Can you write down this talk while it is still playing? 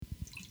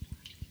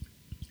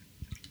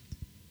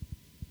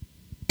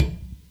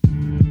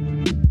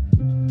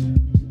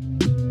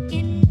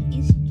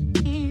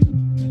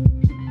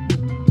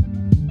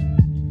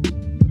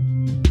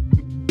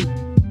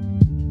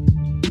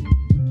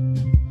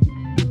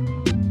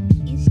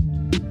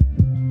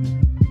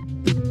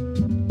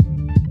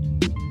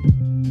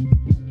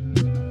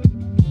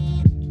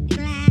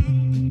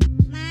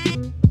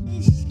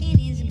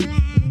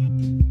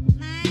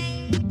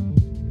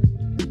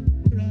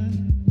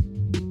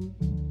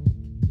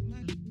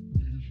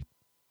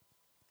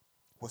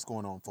What's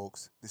going on,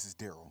 folks? This is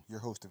Daryl, your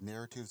host of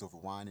Narratives Over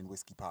Wine and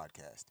Whiskey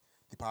podcast,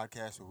 the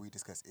podcast where we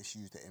discuss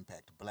issues that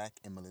impact black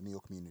and millennial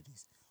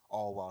communities,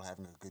 all while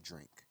having a good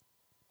drink.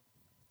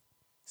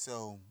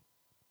 So,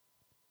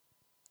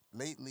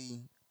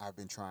 lately, I've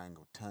been trying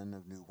a ton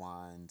of new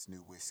wines,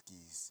 new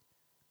whiskeys,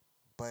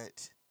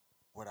 but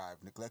what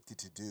I've neglected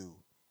to do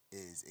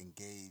is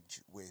engage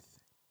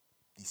with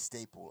the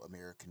staple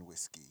American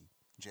whiskey,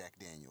 Jack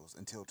Daniels,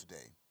 until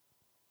today.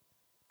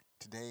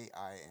 Today,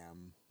 I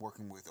am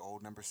working with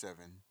Old Number 7.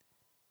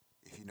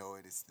 If you know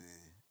it, it's the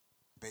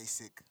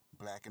basic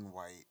black and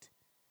white,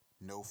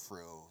 no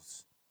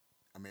frills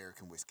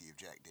American whiskey of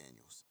Jack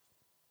Daniels.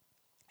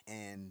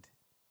 And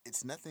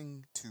it's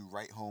nothing to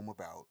write home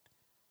about,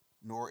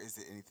 nor is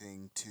it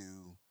anything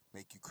to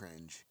make you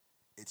cringe.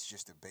 It's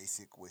just a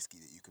basic whiskey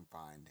that you can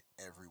find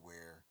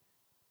everywhere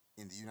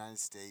in the United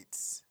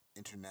States,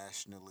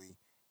 internationally.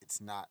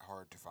 It's not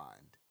hard to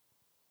find.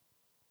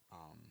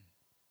 Um,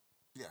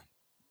 yeah,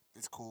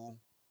 it's cool.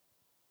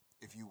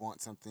 If you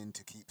want something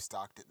to keep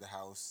stocked at the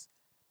house,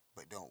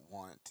 but don't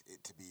want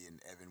it to be an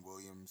Evan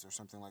Williams or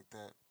something like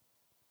that,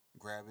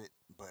 grab it.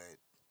 But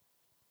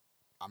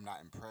I'm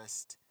not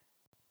impressed.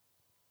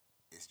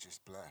 It's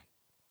just blah.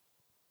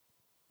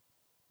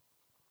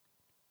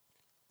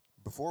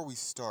 Before we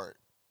start,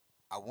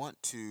 I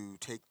want to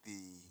take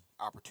the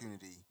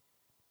opportunity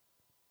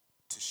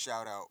to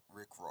shout out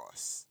Rick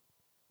Ross.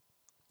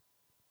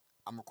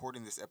 I'm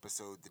recording this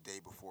episode the day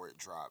before it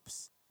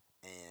drops,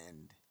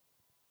 and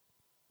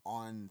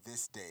on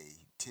this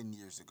day, 10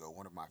 years ago,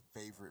 one of my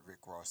favorite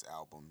Rick Ross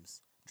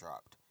albums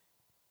dropped.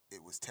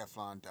 It was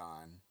Teflon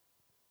Don.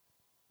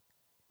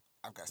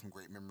 I've got some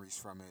great memories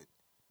from it.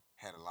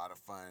 Had a lot of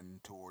fun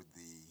toward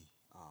the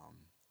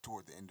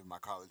end of my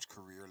college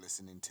career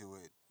listening to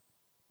it.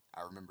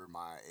 I remember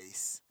my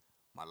ace,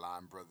 my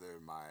line brother,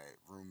 my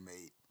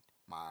roommate,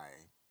 my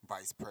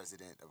vice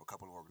president of a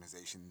couple of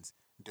organizations,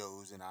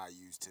 Doze, and I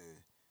used to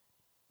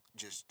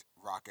just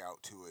rock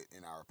out to it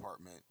in our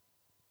apartment.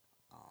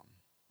 Um,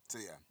 so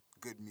yeah,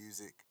 good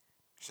music.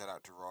 Shout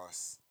out to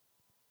Ross.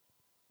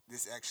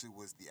 This actually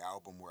was the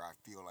album where I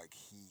feel like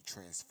he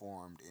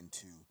transformed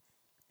into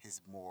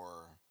his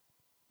more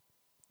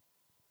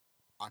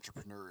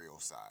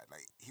entrepreneurial side.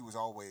 Like he was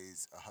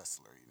always a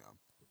hustler.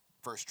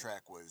 First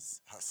track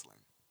was Hustling.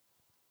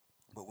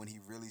 But when he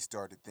really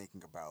started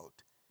thinking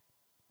about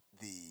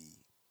the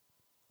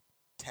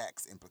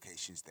tax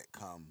implications that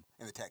come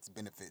and the tax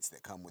benefits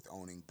that come with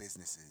owning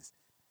businesses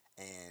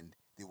and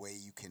the way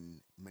you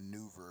can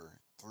maneuver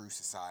through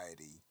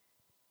society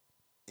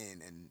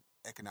in an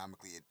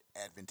economically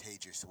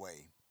advantageous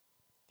way,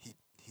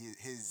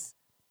 his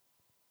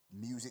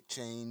music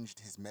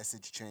changed, his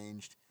message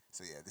changed.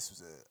 So yeah, this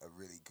was a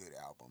really good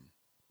album.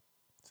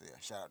 So yeah,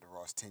 shout out to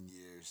Ross, 10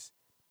 years.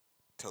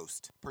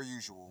 Toast. Per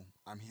usual,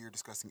 I'm here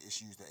discussing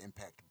issues that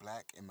impact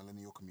black and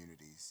millennial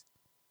communities.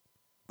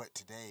 But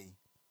today,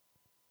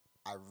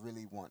 I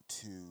really want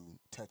to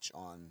touch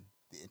on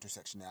the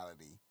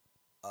intersectionality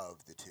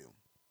of the two.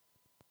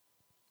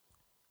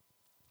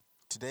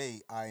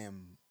 Today, I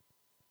am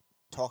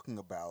talking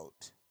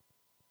about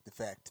the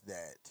fact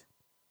that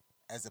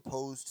as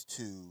opposed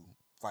to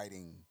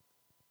fighting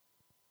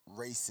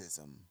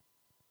racism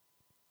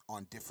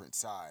on different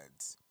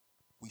sides,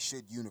 we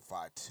should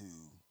unify to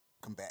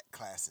combat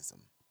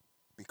classism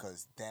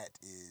because that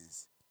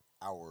is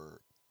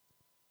our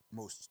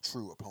most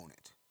true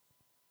opponent.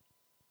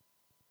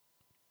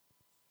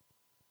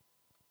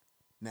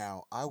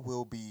 Now, I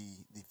will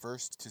be the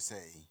first to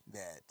say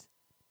that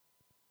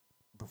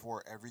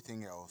before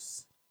everything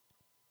else,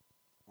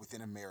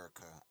 within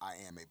America, I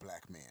am a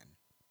black man.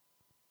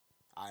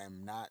 I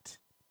am not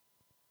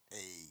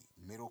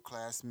a middle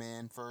class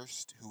man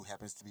first who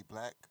happens to be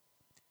black.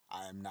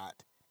 I am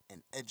not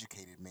an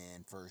educated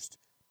man first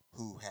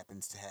who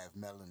happens to have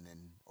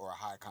melanin or a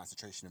high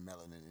concentration of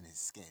melanin in his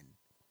skin.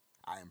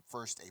 I am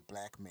first a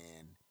black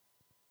man.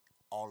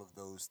 All of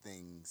those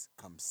things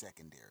come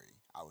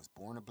secondary. I was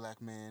born a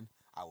black man.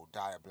 I will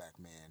die a black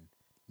man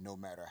no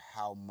matter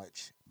how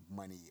much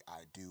money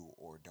I do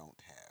or don't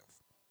have.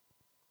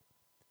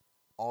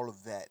 All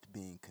of that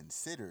being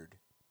considered,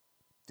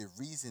 the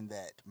reason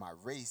that my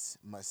race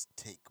must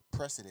take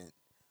precedent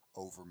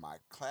over my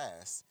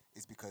class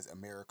is because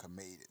America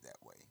made it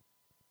that way.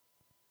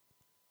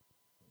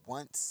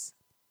 Once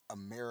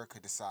America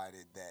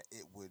decided that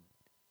it would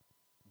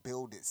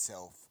build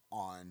itself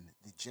on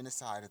the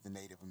genocide of the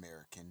Native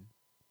American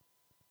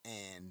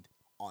and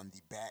on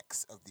the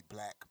backs of the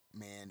black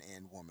man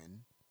and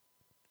woman,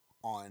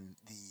 on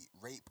the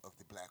rape of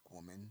the black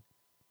woman,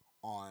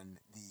 on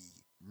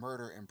the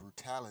murder and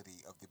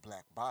brutality of the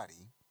black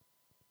body,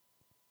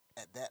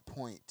 at that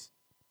point,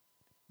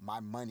 my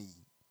money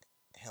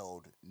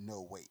held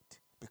no weight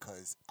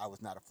because I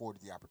was not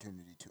afforded the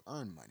opportunity to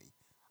earn money.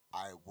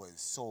 I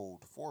was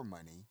sold for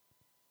money,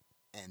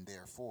 and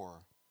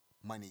therefore,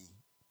 money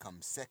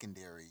comes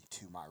secondary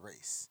to my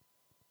race.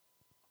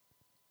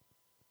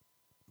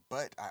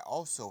 But I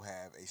also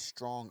have a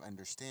strong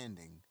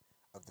understanding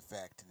of the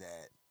fact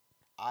that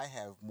I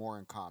have more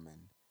in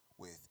common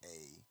with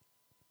a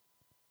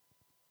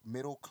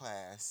middle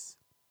class,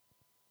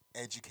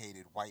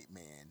 educated white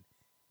man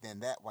than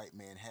that white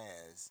man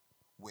has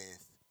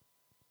with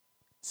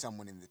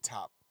someone in the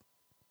top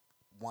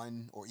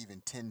 1 or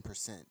even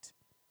 10%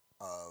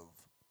 of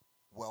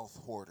wealth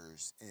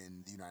hoarders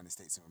in the United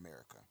States of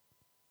America.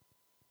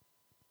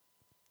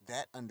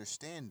 That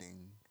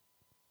understanding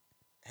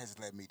has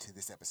led me to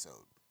this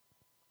episode.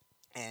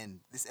 And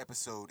this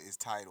episode is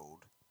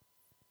titled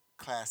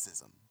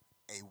Classism,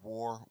 a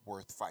War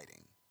Worth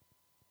Fighting.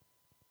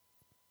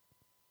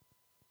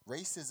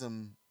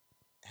 Racism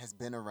has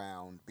been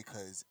around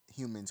because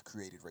humans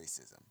created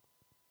racism.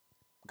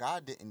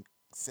 God didn't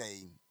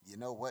say, you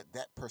know what,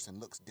 that person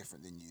looks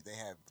different than you. They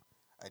have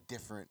a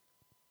different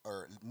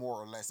or more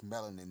or less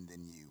melanin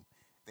than you.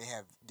 They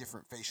have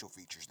different facial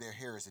features. Their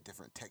hair is a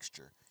different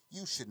texture.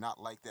 You should not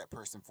like that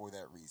person for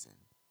that reason.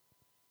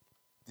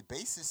 The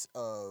basis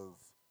of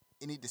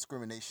any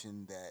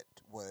discrimination that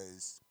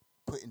was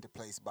put into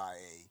place by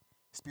a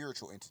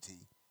spiritual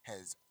entity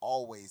has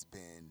always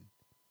been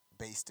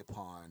based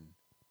upon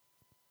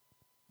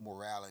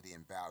morality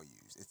and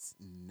values. It's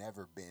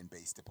never been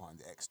based upon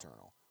the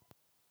external.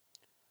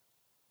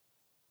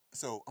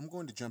 So, I'm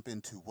going to jump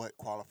into what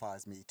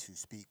qualifies me to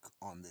speak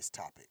on this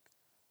topic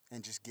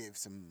and just give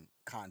some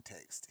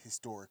context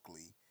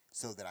historically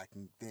so that I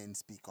can then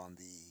speak on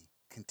the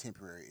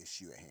contemporary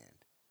issue at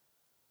hand.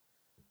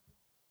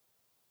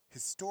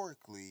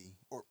 Historically,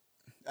 or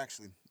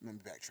actually, let me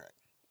backtrack.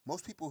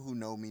 Most people who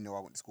know me know I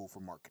went to school for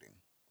marketing.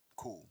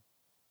 Cool.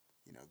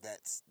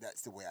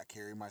 That's the way I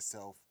carry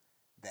myself.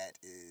 That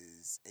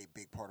is a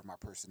big part of my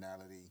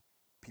personality.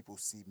 People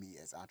see me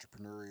as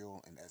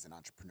entrepreneurial and as an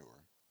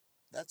entrepreneur.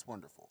 That's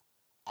wonderful.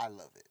 I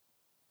love it.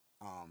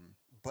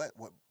 But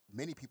what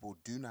many people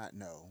do not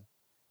know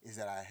is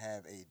that I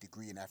have a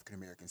degree in African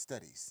American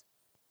studies.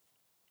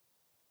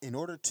 In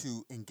order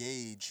to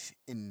engage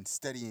in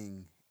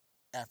studying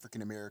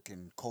African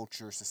American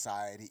culture,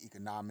 society,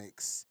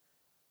 economics,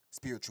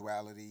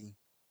 spirituality,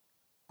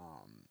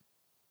 um,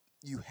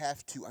 you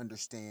have to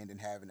understand and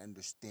have an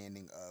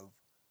understanding of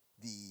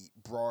the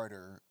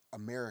broader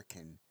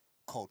American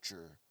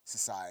culture,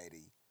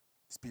 society,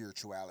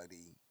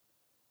 spirituality,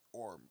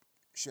 or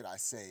should I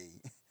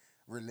say,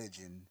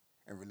 religion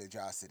and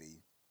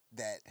religiosity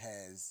that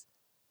has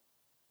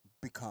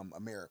become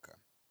America.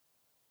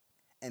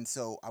 And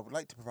so I would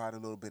like to provide a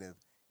little bit of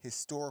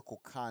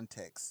historical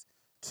context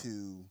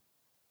to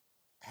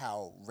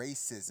how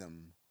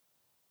racism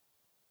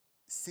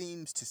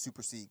seems to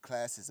supersede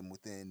classism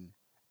within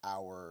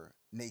our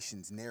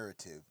nation's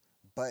narrative.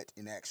 But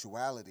in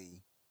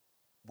actuality,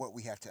 what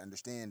we have to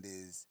understand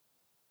is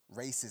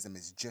racism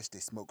is just a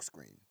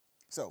smokescreen.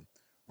 So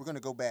we're going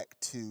to go back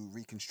to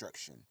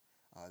Reconstruction,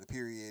 the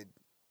period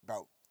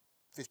about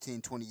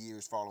 15, 20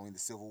 years following the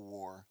Civil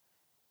War,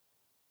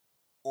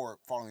 or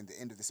following the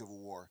end of the Civil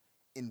War,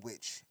 in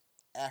which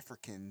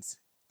Africans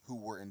who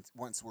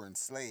once were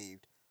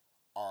enslaved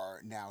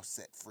are now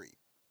set free.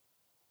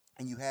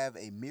 And you have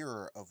a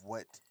mirror of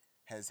what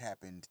has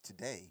happened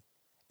today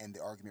and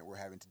the argument we're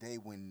having today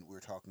when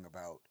we're talking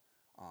about,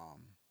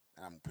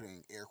 and I'm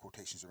putting air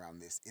quotations around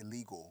this,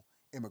 illegal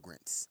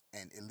immigrants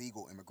and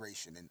illegal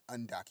immigration and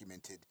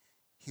undocumented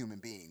human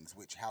beings,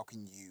 which how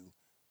can you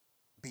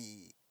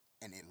be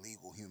an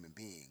illegal human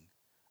being?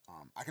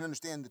 I can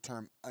understand the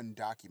term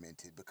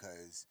undocumented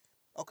because,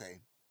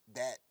 okay,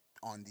 that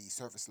on the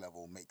surface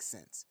level makes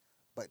sense.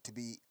 But to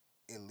be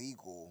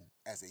illegal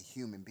as a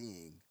human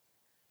being,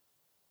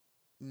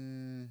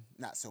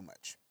 not so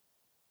much.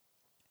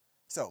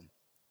 So,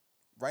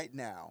 right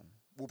now,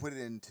 we'll put it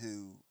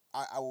into,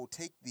 I will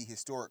take the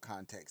historic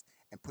context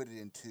and put it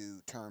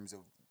into terms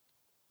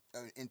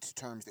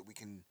that we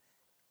can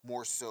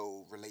more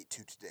so relate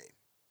to today.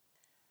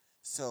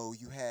 So,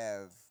 you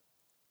have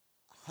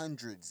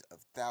hundreds of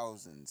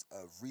thousands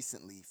of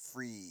recently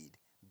freed,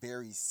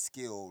 very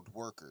skilled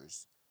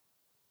workers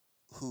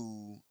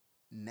who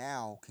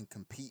now can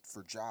compete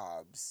for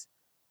jobs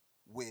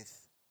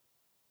with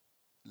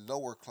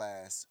lower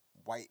class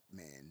white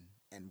men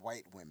and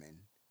white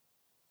women,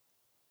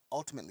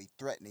 ultimately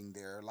threatening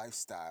their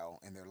lifestyle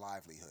and their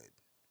livelihood.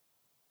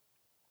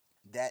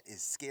 That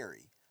is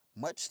scary.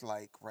 Much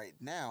like right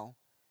now,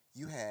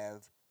 you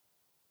have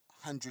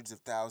hundreds of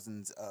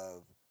thousands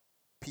of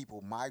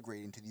people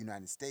migrating to the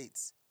United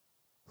States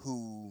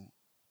who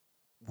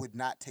would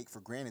not take for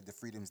granted the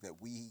freedoms that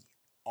we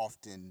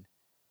often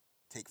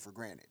take for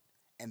granted.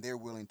 And they're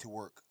willing to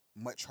work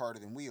much harder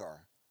than we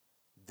are.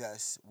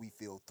 Thus, we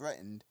feel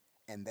threatened,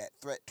 and that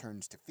threat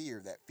turns to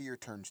fear. That fear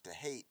turns to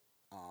hate.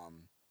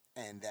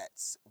 And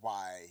that's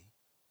why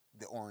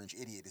the orange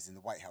idiot is in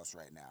the White House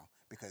right now,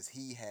 because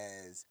he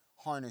has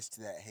harnessed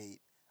that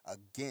hate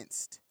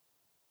against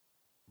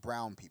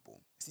brown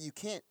people. See, you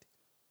can't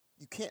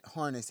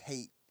harness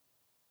hate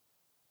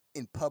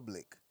in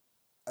public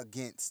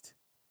against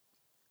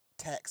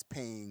tax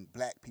paying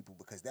black people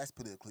because that's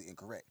politically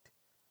incorrect.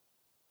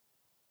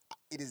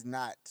 It is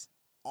not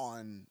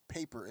on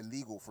paper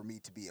illegal for me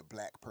to be a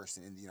black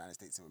person in the United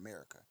States of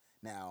America.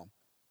 Now,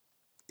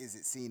 is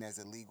it seen as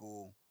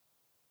illegal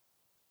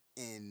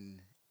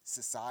in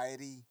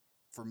society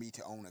for me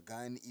to own a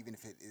gun, even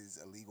if it is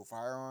a legal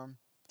firearm,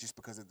 just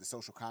because of the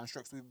social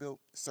constructs we've built?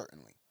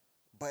 Certainly.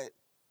 But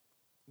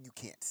you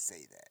can't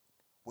say that.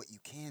 What you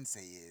can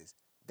say is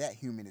that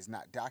human is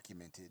not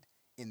documented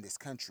in this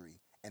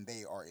country and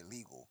they are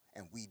illegal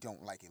and we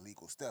don't like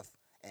illegal stuff.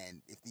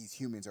 And if these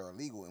humans are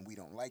illegal and we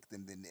don't like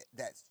them, then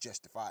that's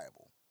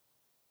justifiable.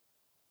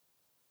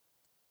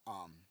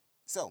 Um,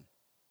 so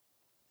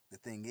the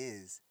thing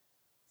is,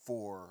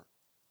 for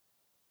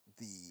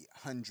the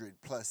 100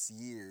 plus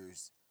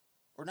years,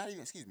 or not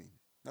even, excuse me,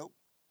 nope,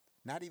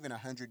 not even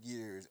 100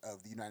 years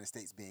of the United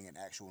States being an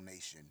actual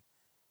nation,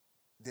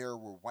 there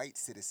were white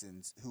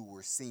citizens who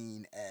were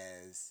seen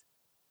as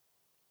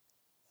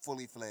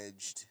fully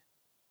fledged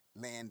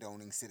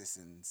landowning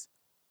citizens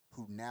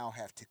who now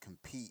have to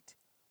compete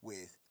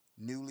with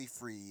newly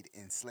freed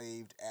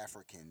enslaved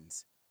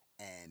Africans,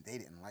 and they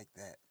didn't like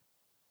that.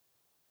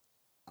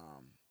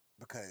 Um,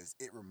 because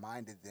it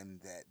reminded them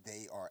that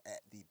they are at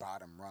the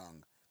bottom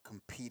rung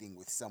competing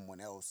with someone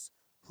else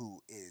who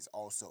is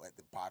also at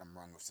the bottom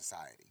rung of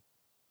society.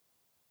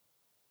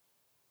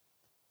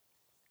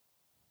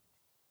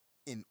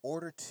 In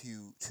order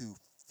to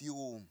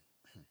fuel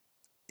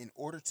in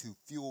order to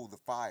fuel the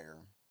fire,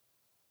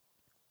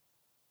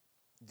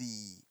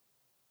 the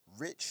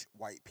rich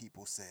white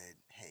people said,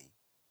 "Hey,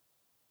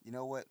 you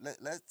know what?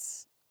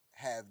 Let's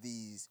have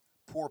these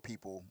poor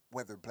people,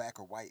 whether black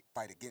or white,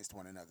 fight against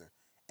one another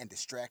and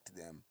distract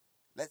them.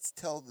 Let's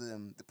tell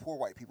them, the poor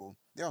white people,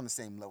 they're on the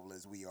same level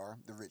as we are,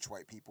 the rich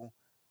white people.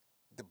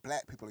 The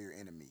black people are your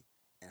enemy."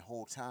 And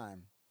whole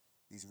time,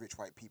 these rich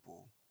white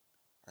people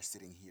are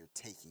sitting here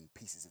taking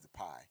pieces of the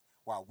pie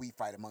while we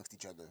fight amongst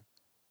each other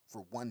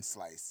for one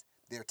slice.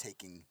 They're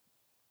taking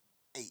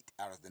 8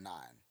 out of the 9.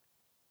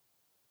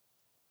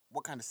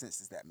 What kind of sense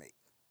does that make?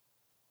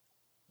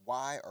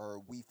 Why are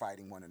we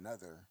fighting one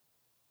another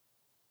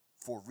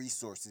for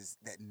resources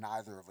that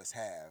neither of us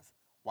have,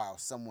 while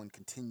someone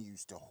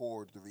continues to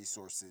hoard the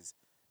resources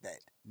that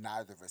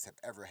neither of us have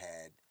ever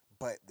had,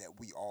 but that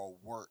we all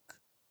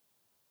work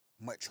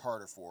much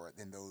harder for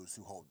than those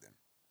who hold them?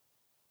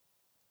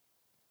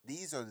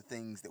 These are the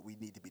things that we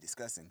need to be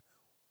discussing.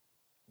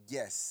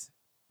 Yes,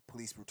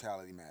 police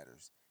brutality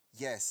matters.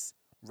 Yes,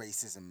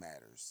 racism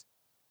matters.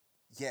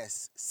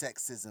 Yes,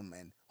 sexism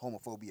and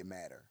homophobia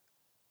matter.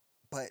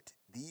 But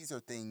these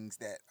are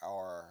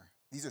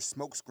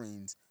smoke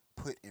screens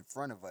put in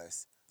front of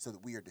us so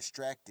that we are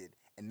distracted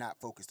and not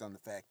focused on the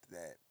fact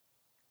that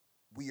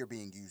we are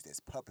being used as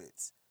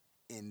puppets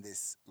in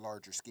this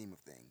larger scheme of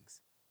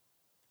things.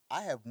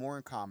 I have more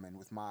in common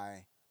with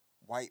my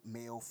white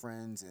male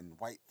friends and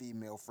white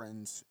female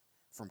friends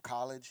from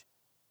college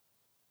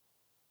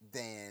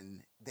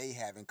than they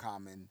have in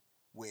common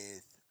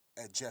with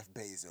a Jeff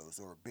Bezos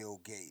or a Bill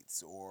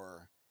Gates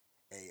or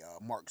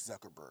a Mark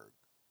Zuckerberg.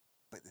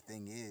 But the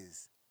thing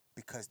is,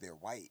 because they're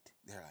white,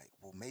 they're like,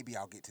 well, maybe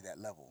I'll get to that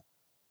level.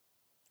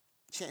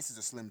 Chances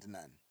are slim to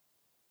none.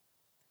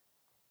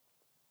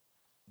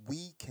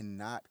 We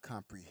cannot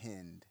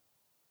comprehend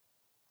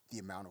the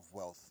amount of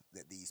wealth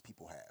that these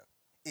people have.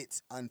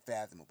 It's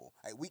unfathomable.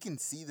 Like, we can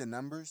see the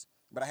numbers,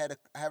 but I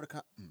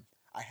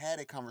had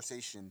a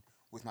conversation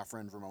with my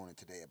friend Ramona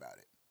today about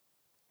it.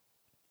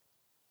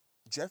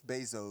 Jeff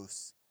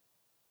Bezos,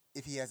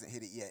 if he hasn't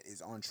hit it yet,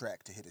 is on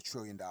track to hit $1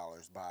 trillion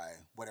by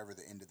whatever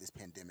the end of this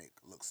pandemic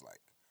looks like.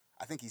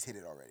 I think he's hit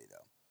it already,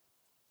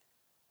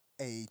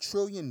 though. $1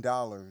 trillion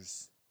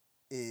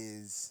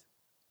is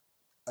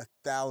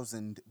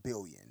 1,000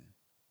 billion.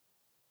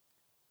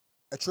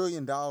 $1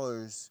 trillion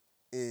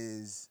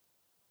is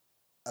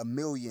a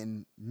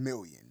million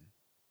million,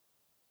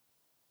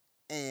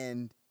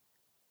 and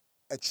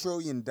 $1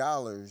 trillion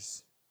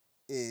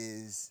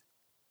is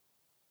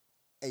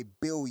a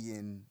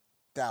billion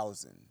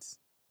thousands.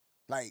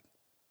 Like,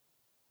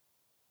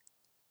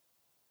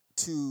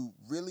 to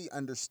really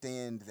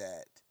understand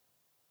that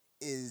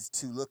is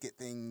to look at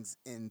things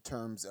in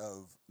terms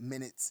of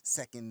minutes,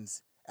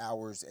 seconds,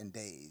 hours, and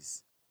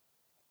days.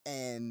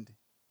 And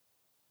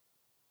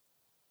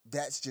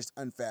that's just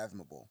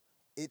unfathomable.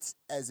 It's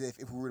as if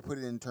we were to put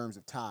it in terms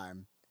of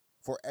time,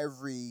 for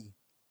every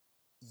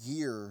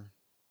year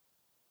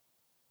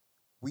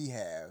we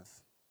have,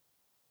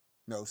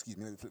 no, excuse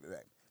me, let me flip it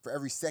back. For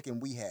every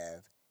second we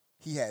have,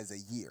 he has a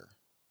year.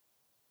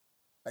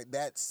 Like,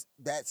 that's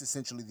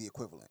essentially the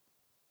equivalent,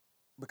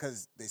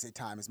 because they say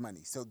time is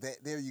money. So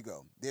there you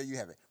go. There you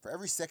have it. For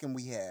every second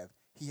we have,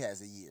 he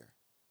has a year.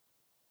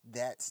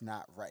 That's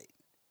not right.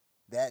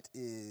 That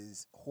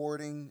is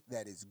hoarding,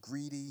 that is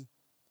greedy,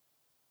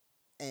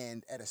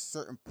 and at a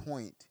certain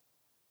point,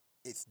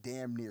 it's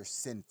damn near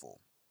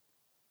sinful.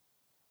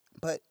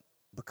 But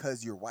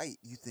because you're white,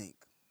 you think,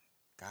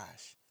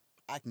 gosh,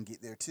 I can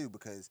get there too,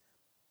 because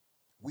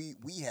we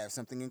have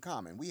something in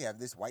common. We have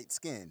this white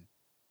skin.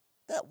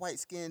 That white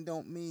skin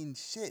don't mean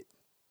shit.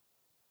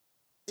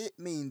 It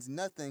means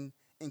nothing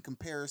in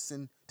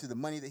comparison to the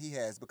money that he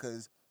has,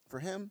 because for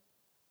him,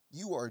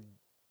 you are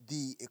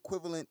the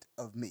equivalent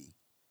of me.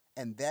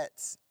 And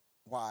that's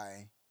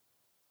why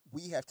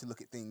we have to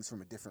look at things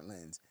from a different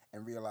lens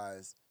and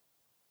realize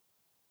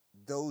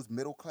those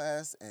middle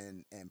class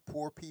and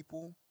poor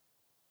people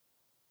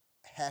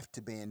have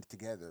to band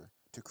together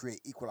to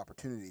create equal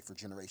opportunity for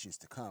generations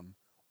to come,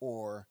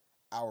 or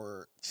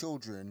our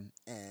children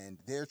and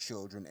their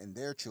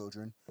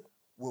children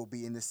will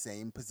be in the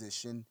same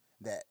position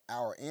that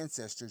our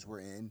ancestors were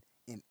in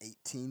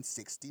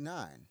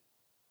 1869,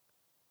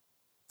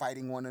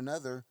 fighting one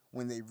another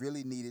when they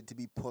really needed to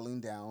be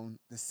pulling down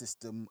the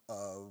system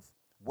of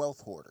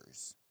wealth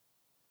hoarders.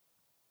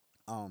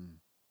 Um,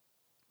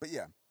 but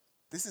yeah,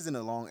 this isn't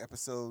a long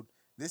episode.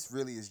 This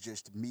really is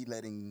just me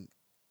letting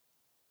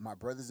my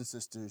brothers and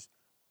sisters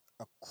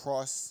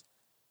across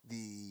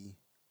the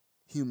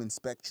human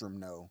spectrum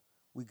know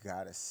we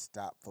gotta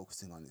stop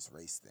focusing on this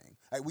race thing.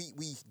 Like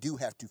we do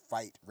have to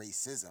fight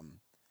racism,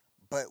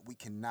 but we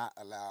cannot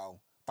allow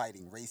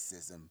fighting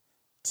racism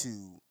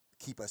to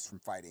keep us from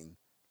fighting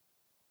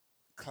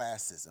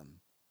classism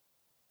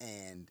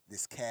and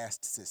this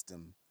caste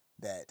system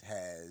that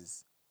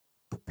has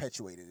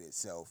perpetuated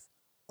itself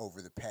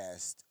over the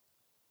past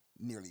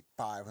nearly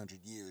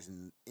 500 years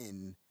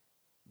in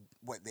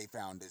what they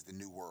found as the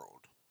New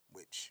World,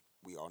 which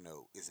we all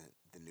know isn't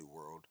the New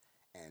World.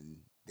 And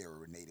there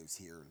were natives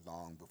here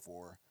long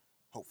before.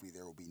 Hopefully,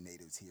 there will be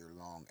natives here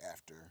long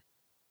after.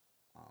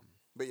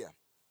 But yeah,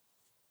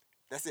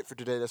 that's it for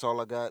today. That's all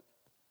I got.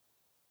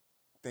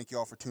 Thank you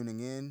all for tuning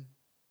in.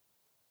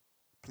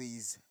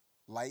 Please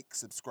like,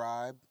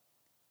 subscribe,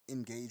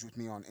 engage with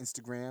me on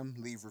Instagram,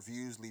 leave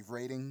reviews, leave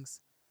ratings.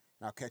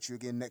 And I'll catch you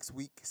again next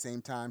week,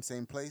 same time,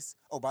 same place.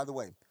 Oh, by the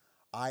way,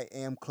 I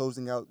am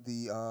closing out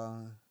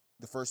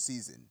the first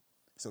season.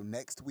 So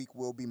next week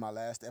will be my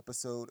last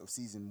episode of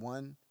season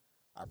 1.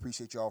 I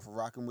appreciate y'all for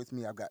rocking with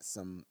me. I've got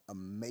some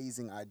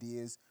amazing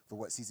ideas for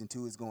what season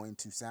 2 is going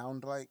to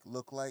sound like,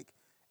 look like.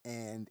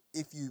 And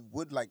if you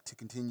would like to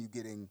continue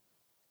getting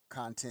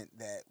content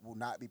that will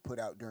not be put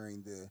out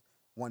during the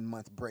 1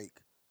 month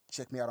break,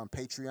 check me out on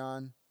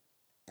Patreon.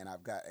 And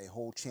I've got a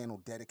whole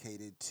channel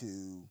dedicated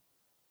to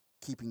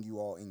keeping you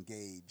all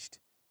engaged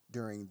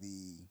during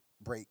the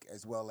break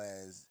as well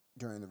as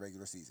during the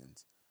regular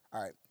seasons.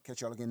 All right,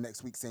 catch y'all again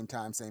next week, same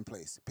time, same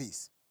place.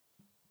 Peace.